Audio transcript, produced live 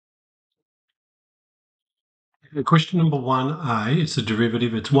Question number 1A, it's a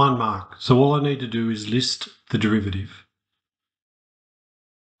derivative, it's 1 mark. So all I need to do is list the derivative.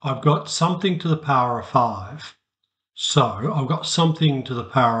 I've got something to the power of 5. So I've got something to the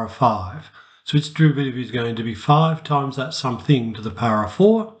power of 5. So its derivative is going to be 5 times that something to the power of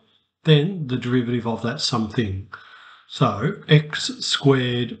 4, then the derivative of that something. So x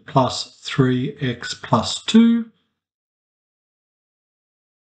squared plus 3x plus 2,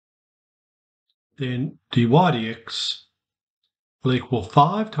 then dy dx will equal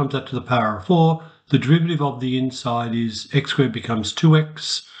 5 times that to the power of 4. The derivative of the inside is x squared becomes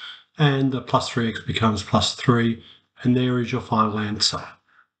 2x, and the plus 3x becomes plus 3, and there is your final answer.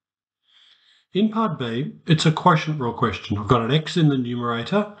 In part B, it's a quotient rule question. I've got an x in the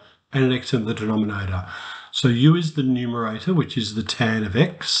numerator and an x in the denominator. So u is the numerator, which is the tan of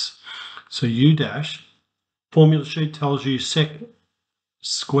x. So u dash, formula sheet tells you sec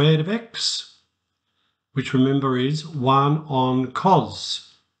squared of x, which remember is 1 on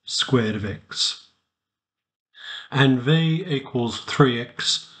cos squared of x. And v equals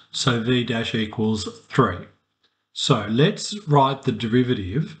 3x, so v dash equals 3. So let's write the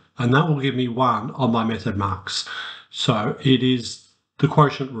derivative, and that will give me 1 on my method marks. So it is the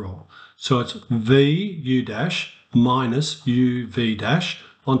quotient rule. So it's v u dash minus u v dash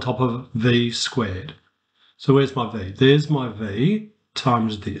on top of v squared. So where's my v? There's my v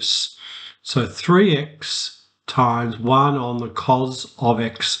times this. So 3x times 1 on the cos of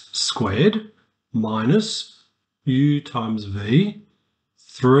x squared minus u times v,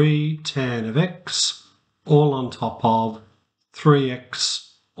 3 tan of x, all on top of 3x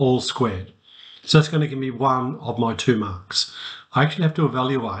all squared. So that's going to give me 1 of my 2 marks. I actually have to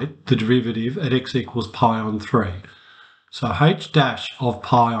evaluate the derivative at x equals pi on 3. So h dash of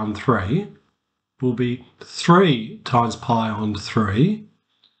pi on 3 will be 3 times pi on 3,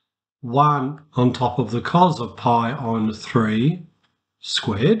 1 on top of the cos of pi on 3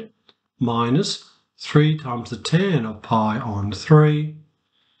 squared, minus 3 times the tan of pi on 3,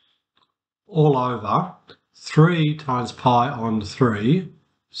 all over 3 times pi on 3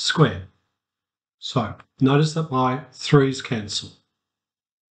 squared. So notice that my 3's cancel.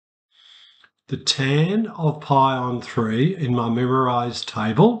 The tan of pi on 3 in my memorized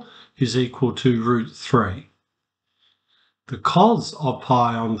table is equal to root 3. The cos of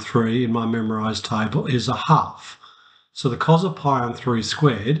pi on 3 in my memorized table is a half. So the cos of pi on 3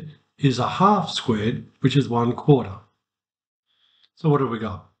 squared is a half squared, which is 1/4. So what have we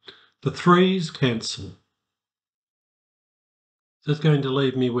got? The 3's cancel. So it's going to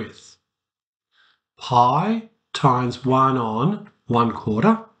leave me with pi times 1 on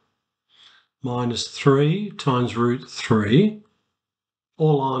 1/4 minus 3 times root 3,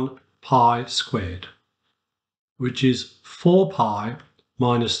 all on pi squared, which is 4 pi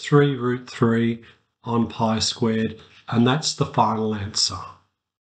minus 3 root 3 on pi squared, and that's the final answer.